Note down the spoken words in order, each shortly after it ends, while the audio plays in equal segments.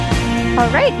All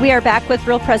right, we are back with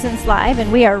Real Presence Live,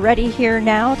 and we are ready here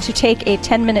now to take a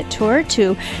 10-minute tour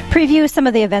to preview some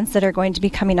of the events that are going to be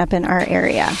coming up in our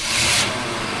area.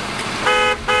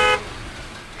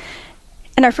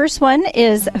 And our first one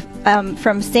is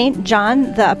from St.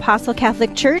 John the Apostle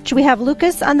Catholic Church. We have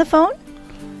Lucas on the phone.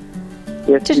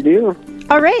 Yes, you do.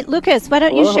 All right, Lucas, why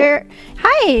don't you share...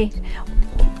 Hi!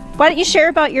 Why don't you share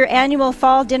about your annual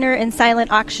fall dinner and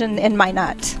silent auction in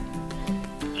Minot?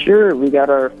 Sure. We got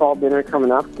our fall dinner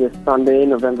coming up this Sunday,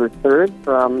 November 3rd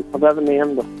from 11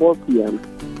 a.m. to 4 p.m.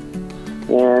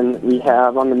 And we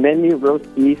have on the menu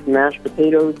roast beef, mashed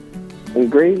potatoes,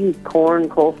 and gravy, corn,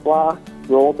 coleslaw,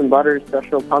 rolls and butter,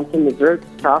 special pumpkin desserts,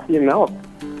 coffee, and milk.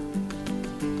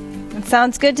 It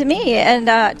sounds good to me. And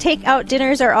takeout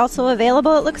dinners are also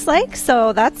available, it looks like.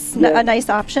 So that's a nice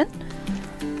option.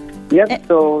 Yep,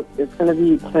 so it's going to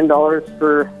be $10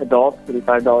 for adults and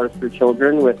 $5 for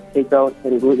children with takeout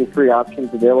and gluten-free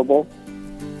options available.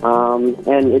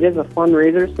 And it is a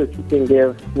fundraiser, so if you can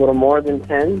give a little more than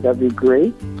 10, that'd be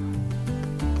great.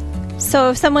 So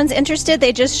if someone's interested,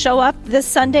 they just show up this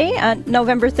Sunday on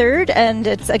November 3rd, and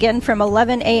it's again from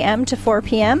 11 a.m. to 4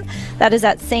 p.m. That is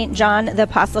at St. John the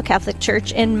Apostle Catholic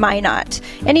Church in Minot.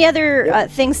 Any other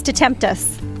things to tempt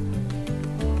us?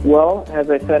 Well, as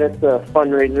I said, it's a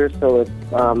fundraiser, so it's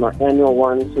our annual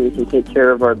one, so we can take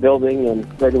care of our building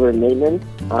and regular maintenance.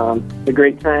 It's a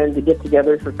great time to get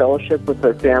together for fellowship with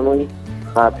our family,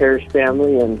 parish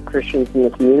family, and Christians in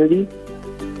the community.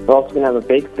 We're also going to have a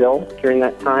bake sale during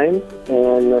that time,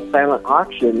 and the silent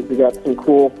auction. We got some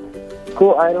cool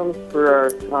items for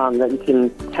our that you can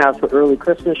have for early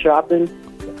Christmas shopping.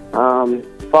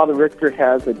 Father Richter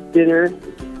has a dinner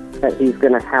that he's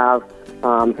going to have.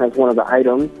 Has one of the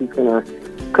items he's going to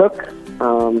cook.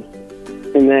 And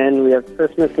then we have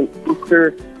Christmas and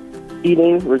Easter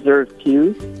eating reserved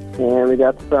pews. And we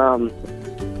got some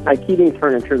eating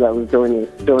furniture that was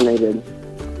donated.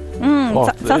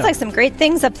 Sounds like some great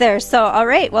things up there. So, all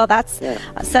right. Well, that's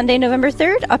Sunday, November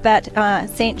 3rd up at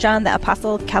St. John the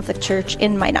Apostle Catholic Church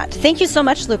in Minot. Thank you so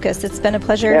much, Lucas. It's been a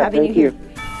pleasure having you here.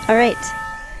 All right.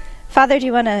 Father, do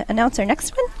you want to announce our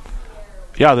next one?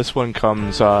 Yeah, this one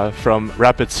comes from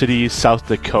Rapid City, South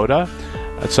Dakota.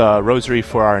 It's a Rosary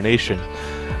for Our Nation.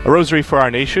 A Rosary for Our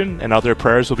Nation and other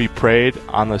prayers will be prayed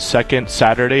on the second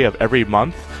Saturday of every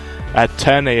month at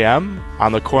 10 a.m.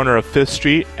 on the corner of 5th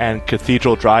Street and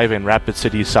Cathedral Drive in Rapid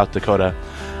City, South Dakota.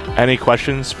 Any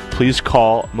questions, please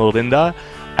call Melinda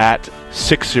at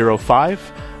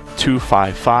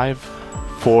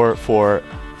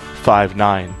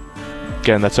 605-255-4459.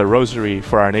 Again, that's a Rosary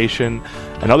for Our Nation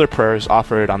and other prayers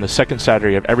offered on the second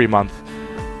Saturday of every month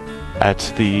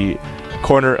at the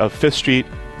corner of 5th Street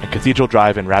and Cathedral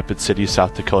Drive in Rapid City,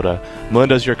 South Dakota.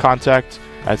 Melinda's your contact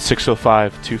at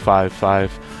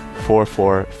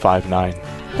 605-255-4459.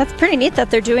 That's pretty neat that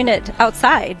they're doing it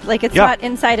outside. Like, it's not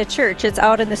inside a church, it's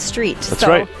out in the street. That's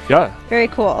right, yeah. Very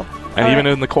cool. And even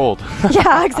in the cold.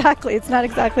 Yeah, exactly. It's not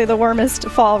exactly the warmest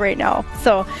fall right now.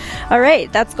 So, all right,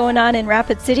 that's going on in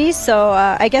Rapid City. So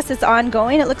I guess it's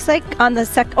ongoing. It looks like on the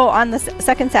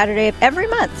second Saturday of every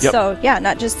month. Yep. So yeah,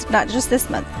 not just this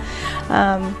month.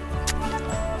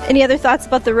 Any other thoughts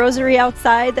about the Rosary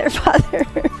outside there, Father?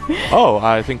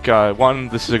 I think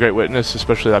this is a great witness,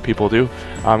 especially that people do.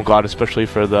 I'm glad, especially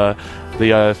for the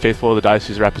faithful of the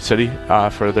Diocese of Rapid City,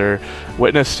 for their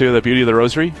witness to the beauty of the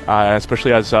Rosary,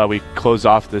 especially as we close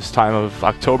off this time of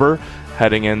October,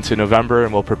 heading into November,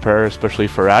 and we'll prepare especially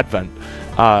for Advent.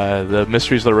 The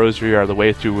mysteries of the Rosary are the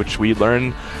way through which we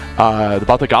learn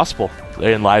about the Gospel.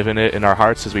 They enliven it in our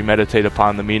hearts as we meditate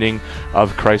upon the meaning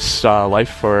of Christ's life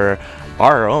for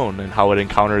our own and how it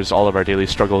encounters all of our daily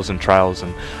struggles and trials.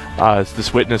 And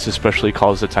this witness especially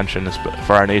calls attention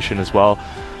for our nation as well.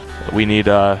 We need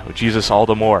Jesus all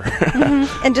the more.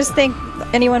 Mm-hmm. And just think,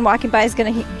 anyone walking by is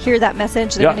going to hear that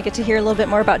message. They're going to get to hear a little bit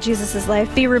more about Jesus'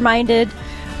 life, be reminded,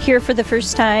 hear for the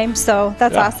first time. So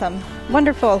that's awesome.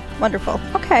 Wonderful, wonderful.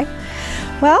 Okay.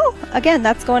 Well, again,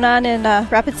 that's going on in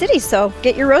Rapid City. So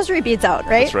get your rosary beads out,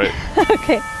 right? That's right.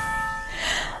 Okay.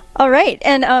 All right,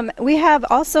 and we have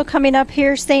also coming up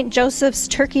here St. Joseph's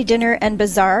Turkey Dinner and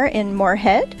Bazaar in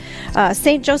Moorhead.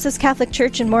 St. Joseph's Catholic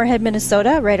Church in Moorhead,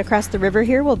 Minnesota, right across the river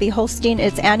here, will be hosting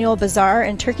its annual bazaar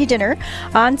and turkey dinner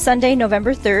on Sunday,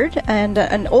 November 3rd. And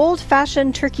an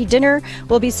old-fashioned turkey dinner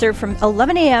will be served from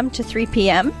 11 a.m. to 3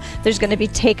 p.m. There's going to be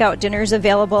takeout dinners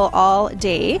available all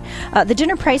day. The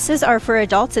dinner prices are for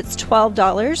adults, it's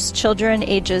 $12. Children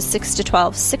ages 6 to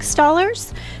 12,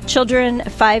 $6. Children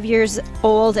 5 years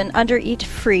old and under eat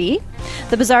free.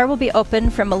 The bazaar will be open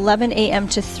from 11 a.m.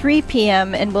 to 3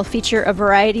 p.m. and will feature a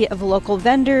variety of local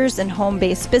vendors and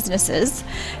home-based businesses.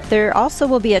 There also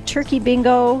will be a turkey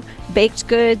bingo, baked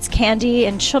goods, candy,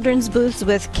 and children's booths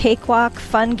with cakewalk,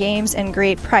 fun games, and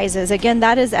great prizes. Again,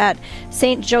 that is at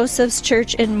St. Joseph's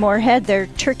Church in Moorhead, their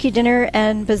turkey dinner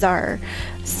and bazaar.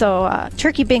 So,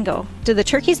 turkey bingo. Do the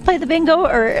turkeys play the bingo,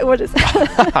 or what is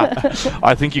that?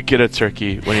 I think you get a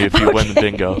turkey if you win the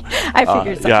bingo. I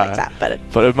figured something like that.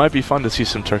 But it might be fun to see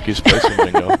some turkeys play some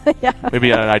bingo. Yeah.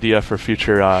 Maybe an idea for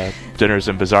future dinners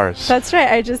and bazaars. That's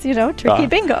right. I just, turkey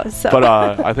bingo. So. But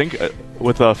I think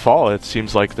with the fall, it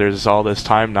seems like there's all this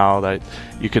time now that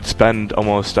you could spend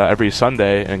almost every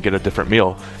Sunday and get a different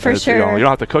meal. For sure. You don't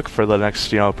have to cook for the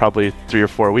next, probably 3 or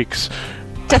 4 weeks.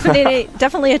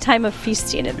 Definitely a time of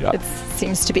feasting, it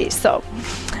seems to be. So,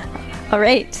 all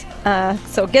right.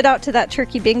 So get out to that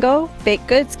turkey bingo, baked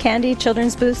goods, candy,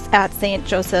 children's booths at St.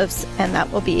 Joseph's, and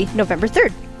that will be November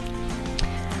 3rd.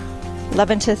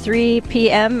 11 to 3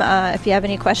 p.m. If you have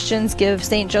any questions, give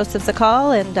St. Joseph's a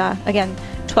call. And again,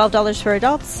 $12 for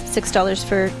adults, $6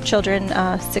 for children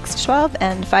 6 to 12,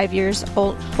 and 5 years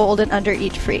old and under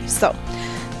eat free. So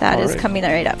that is coming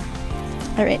right up.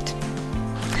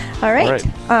 All right.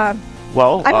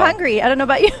 Well, I'm hungry. I don't know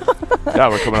about you. Yeah,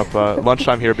 we're coming up.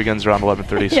 Lunchtime here begins around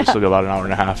 11:30, so we still got about an hour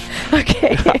and a half.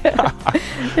 Okay.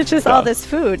 It's just all this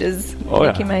food is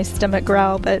making my stomach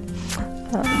growl. But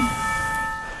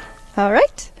all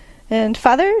right. And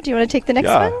Father, do you want to take the next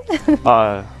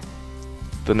one?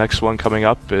 The next one coming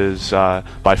up is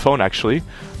by phone, actually.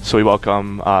 So we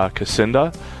welcome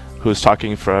Casinda, who is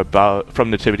talking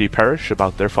from Nativity Parish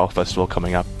about their fall festival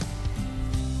coming up.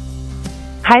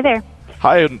 Hi there.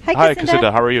 Hi, Casinda.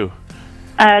 Casinda. How are you?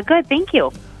 Good, thank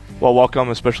you. Well, welcome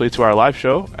especially to our live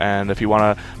show. And if you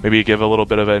want to maybe give a little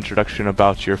bit of an introduction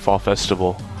about your fall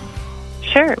festival.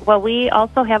 Sure. Well, we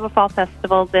also have a fall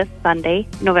festival this Sunday,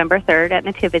 November 3rd at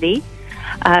Nativity.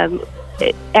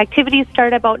 Activities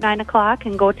start about 9 o'clock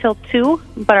and go till 2,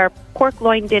 but our pork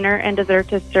loin dinner and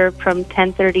dessert is served from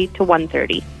 10:30 to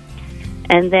 1:30.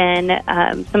 And then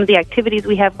some of the activities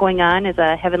we have going on is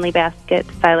a Heavenly Basket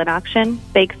silent auction,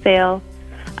 bake sale,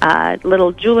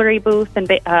 little jewelry booth and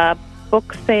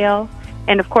book sale.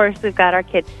 And, of course, we've got our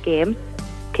kids' games,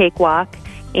 cakewalk,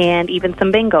 and even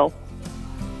some bingo.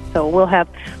 So we'll have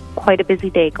quite a busy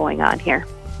day going on here.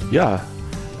 Yeah.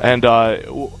 And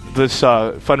this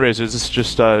fundraiser, is this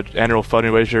just an annual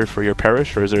fundraiser for your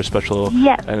parish, or is there a special...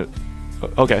 Yes.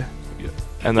 Okay.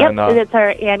 And then, it's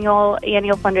our annual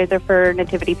fundraiser for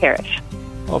Nativity Parish.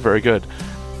 Oh, very good.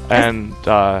 And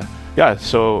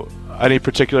so any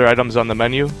particular items on the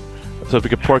menu? So if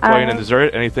we could pork loin and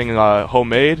dessert, anything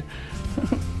homemade?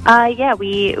 Yeah,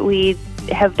 we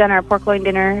have done our pork loin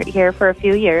dinner here for a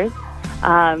few years.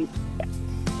 I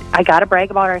got to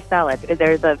brag about our salad.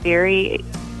 There's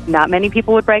not many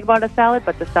people would brag about a salad,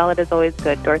 but the salad is always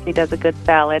good. Dorothy does a good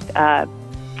salad.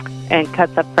 And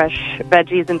cuts up fresh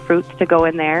veggies and fruits to go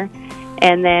in there.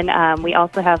 And then we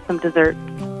also have some dessert,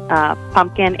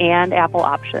 pumpkin and apple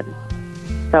options.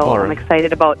 So I'm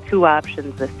excited about 2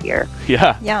 options this year.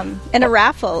 Yeah. Yum. And a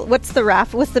raffle. What's the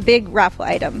raffle? What's the big raffle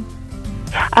item?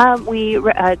 We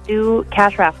do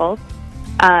cash raffles.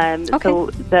 So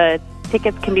the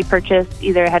tickets can be purchased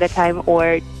either ahead of time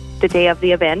or the day of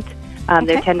the event.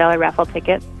 They're $10 raffle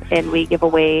tickets, and we give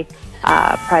away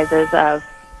prizes of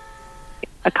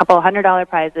a couple $100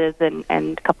 prizes and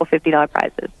a couple $50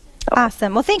 prizes. So.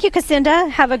 Awesome. Well, thank you, Casinda.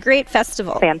 Have a great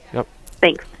festival. Yep.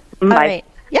 Thanks. Bye. All right.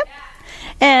 Yep.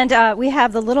 And we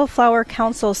have the Little Flower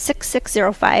Council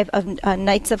 6605 of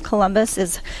Knights of Columbus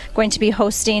is going to be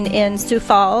hosting in Sioux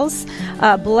Falls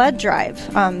blood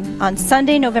drive on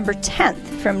Sunday, November 10th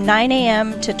from 9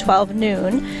 a.m. to 12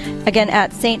 noon, again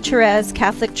at St. Therese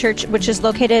Catholic Church, which is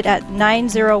located at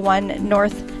 901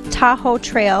 North Tahoe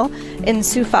Trail in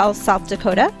Sioux Falls, South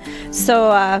Dakota.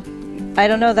 So I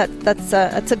don't know, that's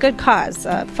a good cause.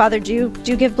 Father, do you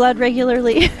give blood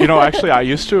regularly? Actually, I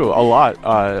used to a lot.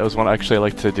 It was when I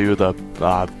like to do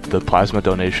the plasma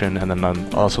donation, and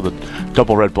then also the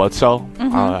double red blood cell.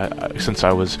 Mm-hmm. Since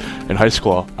I was in high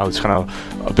school, I was kind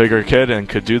of a bigger kid and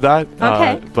could do that.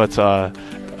 Okay. But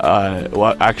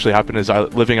what actually happened is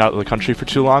living out of the country for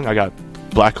too long, I got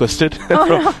blacklisted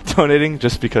from donating,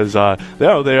 just because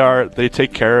they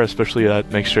take care, especially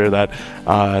make sure that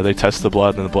they test the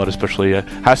blood, and the blood especially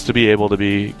has to be able to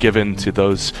be given to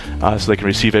those so they can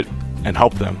receive it and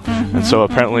help them. And so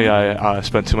apparently I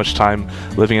spent too much time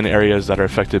living in areas that are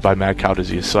affected by mad cow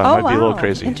disease, so I might be a little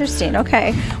crazy. Interesting.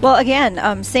 Okay. Well,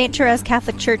 again, St. Therese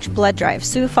Catholic Church Blood Drive,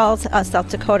 Sioux Falls, South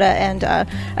Dakota, and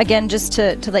again, just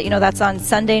to let you know, that's on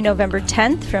Sunday, November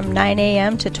 10th, from 9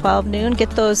 a.m. to 12 noon.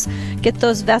 Get those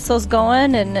vessels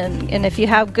going, and if you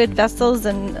have good vessels,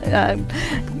 and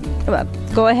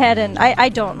go ahead. And I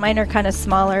don't. Mine are kind of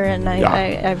smaller, and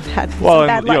I've had some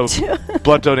bad luck too.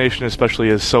 Blood donation especially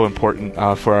is so important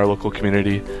for our local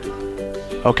community.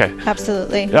 Okay.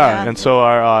 Absolutely. Yeah. And so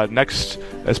our next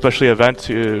especially event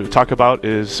to talk about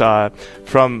is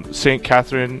from St.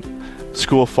 Catherine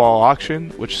School Fall Auction,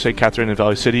 which St. Catherine in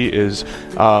Valley City is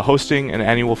hosting an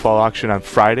annual fall auction on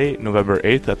Friday, November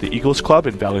 8th at the Eagles Club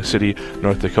in Valley City,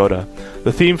 North Dakota.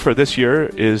 The theme for this year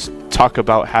is Talk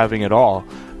About Having It All.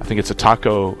 I think it's a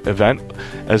taco event,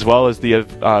 as well as the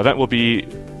event will be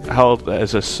held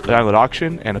as a silent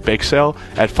auction and a bake sale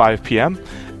at 5 p.m.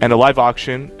 and a live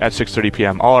auction at 6:30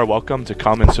 p.m. All are welcome to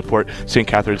come and support St.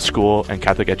 Catherine's School and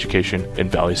Catholic education in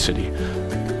Valley City.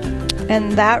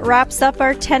 And that wraps up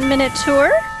our 10-minute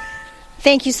tour.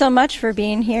 Thank you so much for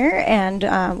being here,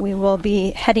 and we will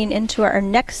be heading into our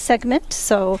next segment.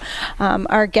 So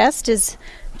our guest is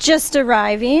just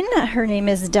arriving. Her name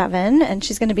is Devin, and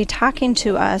she's going to be talking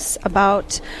to us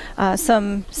about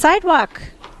some sidewalk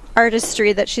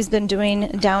artistry that she's been doing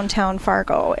downtown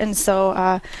Fargo. And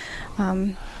so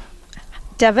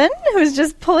Devin, who's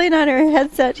just pulling on her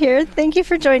headset here, thank you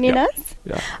for joining us.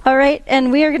 Yeah. All right,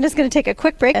 and we are just going to take a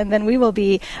quick break, and then we will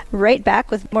be right back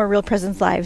with more Real Presence Live.